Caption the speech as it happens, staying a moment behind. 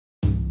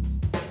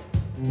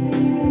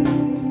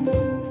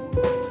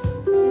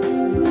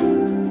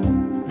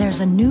There's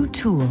a new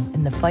tool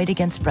in the fight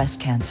against breast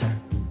cancer.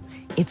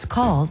 It's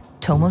called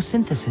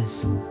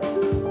tomosynthesis.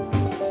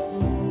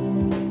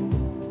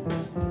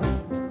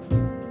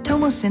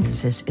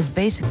 Tomosynthesis is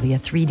basically a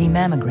 3D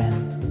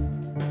mammogram.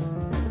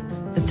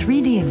 The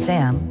 3D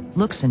exam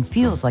looks and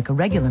feels like a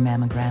regular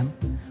mammogram,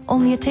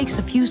 only it takes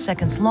a few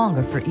seconds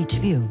longer for each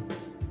view.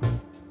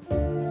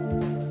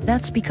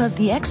 That's because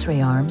the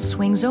X-ray arm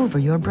swings over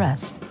your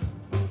breast,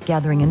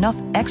 gathering enough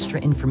extra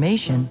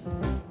information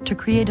to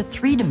create a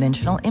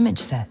three-dimensional image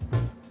set.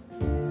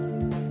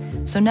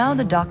 So now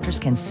the doctors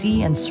can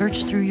see and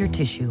search through your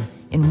tissue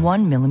in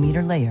 1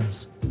 millimeter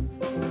layers.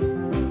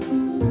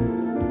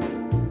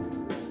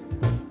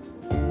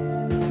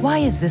 Why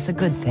is this a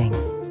good thing?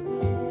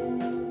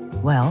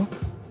 Well,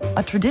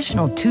 a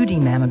traditional 2D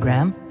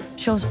mammogram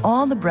shows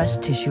all the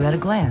breast tissue at a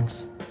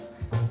glance.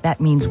 That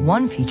means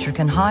one feature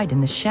can hide in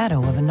the shadow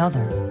of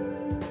another.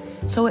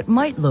 So it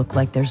might look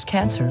like there's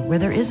cancer where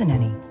there isn't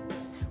any,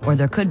 or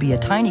there could be a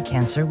tiny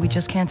cancer we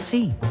just can't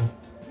see.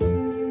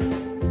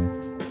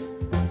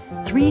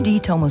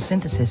 3D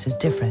tomosynthesis is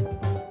different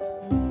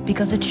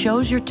because it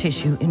shows your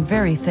tissue in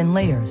very thin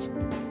layers,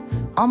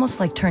 almost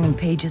like turning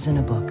pages in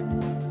a book.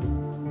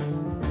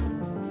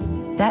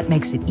 That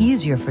makes it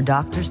easier for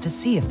doctors to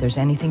see if there's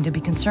anything to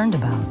be concerned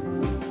about.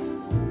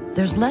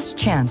 There's less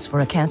chance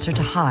for a cancer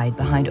to hide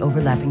behind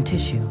overlapping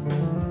tissue.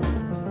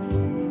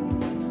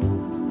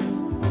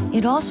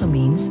 It also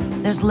means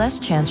there's less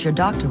chance your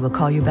doctor will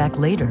call you back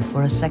later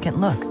for a second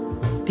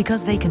look,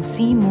 because they can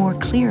see more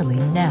clearly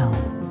now.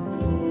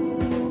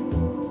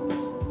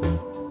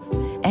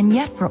 And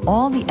yet, for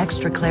all the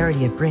extra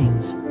clarity it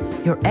brings,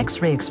 your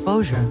X-ray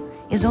exposure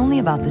is only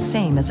about the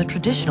same as a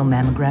traditional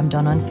mammogram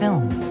done on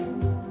film.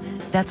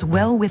 That's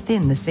well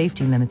within the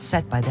safety limits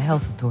set by the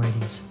health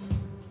authorities.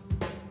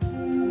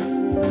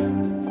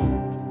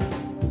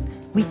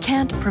 We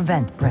can't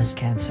prevent breast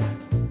cancer,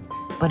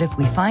 but if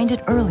we find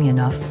it early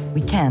enough,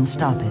 we can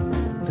stop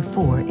it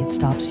before it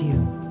stops you.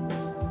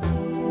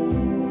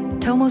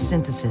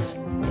 Tomosynthesis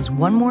is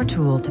one more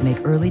tool to make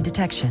early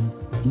detection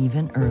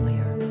even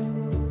earlier.